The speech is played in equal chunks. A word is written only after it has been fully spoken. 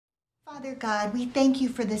Father God, we thank you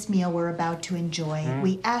for this meal we're about to enjoy.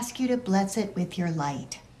 We ask you to bless it with your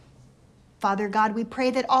light. Father God, we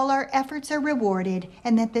pray that all our efforts are rewarded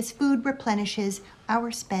and that this food replenishes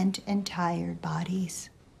our spent and tired bodies.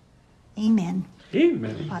 Amen.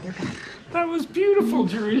 Amen. Father God. That was beautiful,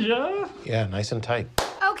 Jerusha. Yeah, nice and tight.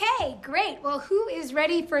 Okay, great. Well, who is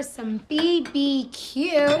ready for some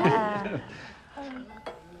BBQ?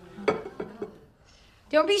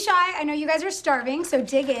 Don't be shy. I know you guys are starving, so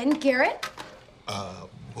dig in. Garrett?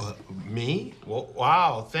 What, me? Well,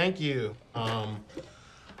 wow, thank you. I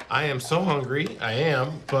am so hungry, I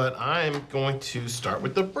am, but I'm going to start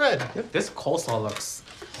with the bread. This coleslaw looks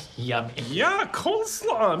yummy. Yeah,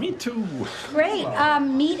 coleslaw. Me too. Great.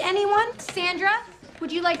 Meat anyone? Sandra?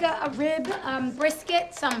 Would you like a rib,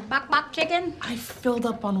 brisket, some bak chicken? I filled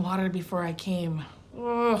up on water before I came.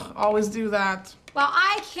 Ugh, always do that. Well,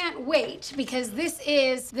 I can't wait because this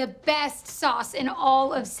is the best sauce in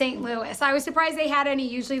all of St. Louis. I was surprised they had any.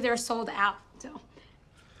 Usually they're sold out. So,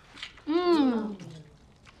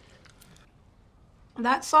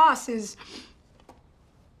 that sauce is,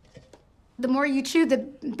 the more you chew, the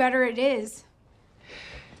better it is.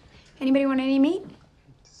 Anybody want any meat?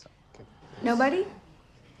 Nobody?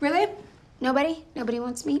 Really? Nobody? Nobody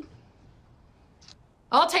wants meat?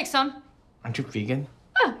 I'll take some. Aren't you vegan?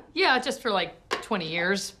 Yeah, just for like 20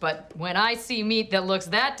 years. But when I see meat that looks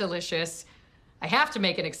that delicious, I have to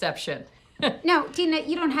make an exception. No, Dina,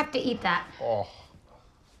 you don't have to eat that. Oh,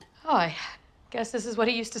 I guess this is what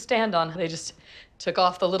he used to stand on. They just took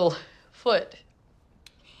off the little foot.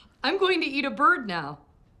 I'm going to eat a bird now.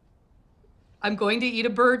 I'm going to eat a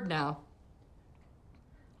bird now.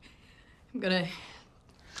 I'm gonna...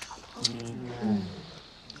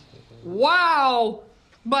 Wow!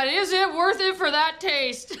 But is it worth it for that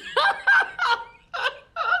taste?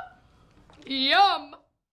 Yum!